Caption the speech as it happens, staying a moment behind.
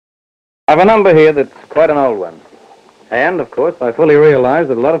I've a number here that's quite an old one. And, of course, I fully realize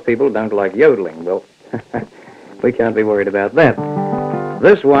that a lot of people don't like yodeling. Well, we can't be worried about that.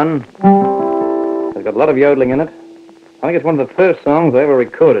 This one has got a lot of yodeling in it. I think it's one of the first songs I ever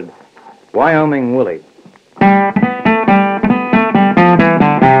recorded. Wyoming Willie.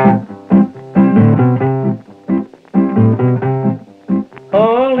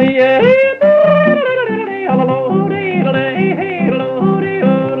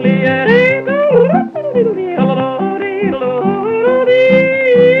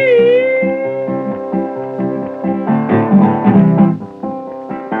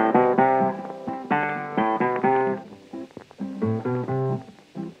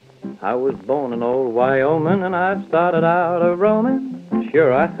 I was born in old Wyoming and I started out a-roaming.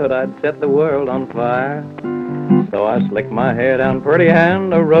 Sure, I thought I'd set the world on fire. So I slicked my hair down pretty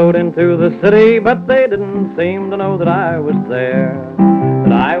and I rode into the city, but they didn't seem to know that I was there.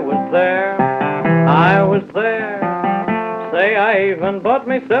 That I was there, I was there. Say, I even bought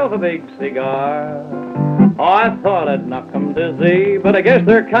myself a big cigar. Oh, I thought I'd knock 'em dizzy, but I guess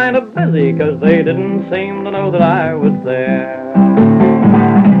they're kind of busy, 'cause they didn't seem to know that I was there.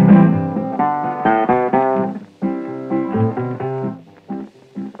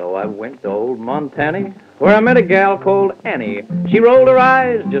 So I went to old Montana, where I met a gal called Annie. She rolled her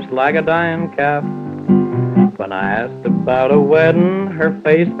eyes just like a dying calf. When I asked about a wedding, her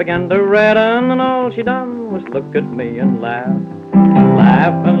face began to redden, and all she done was look at me and laugh.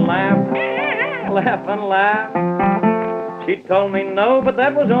 Laugh and laugh, laugh and laugh. She told me no, but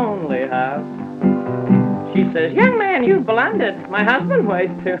that was only half. She says, young man, you've blundered. My husband weighs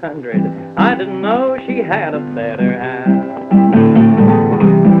 200. I didn't know she had a better half.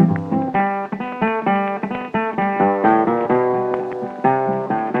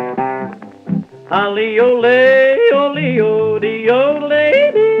 Holly-ole, ole-o-de-ole-dee.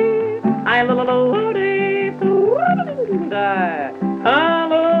 I lo-lo-lo-de, die.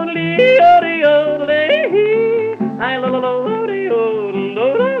 Holly-o-de-ole-dee. I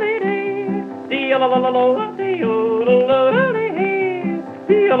lo-lo-lo-de-ole-o-de-dee. Dee-lo-lo-lo-de-ole-o-de-dee.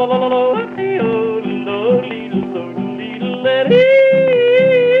 Dee-lo-lo-lo-de-ole-o-de-dee.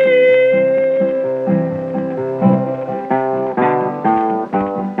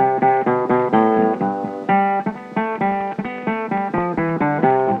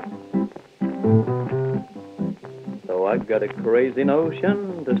 I got a crazy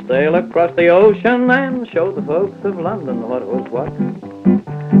notion to sail across the ocean and show the folks of London what was what.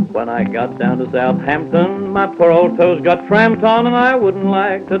 When I got down to Southampton, my poor old toes got tramped on, and I wouldn't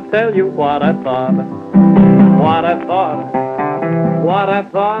like to tell you what I thought. What I thought. What I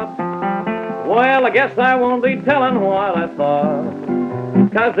thought. Well, I guess I won't be telling what I thought,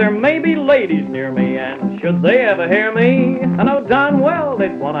 'cause there may be ladies near me, and should they ever hear me, I know darn well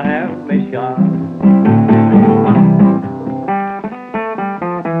they'd want to have me shot.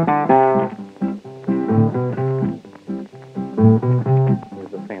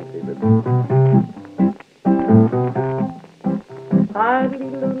 Here's a fancy bit.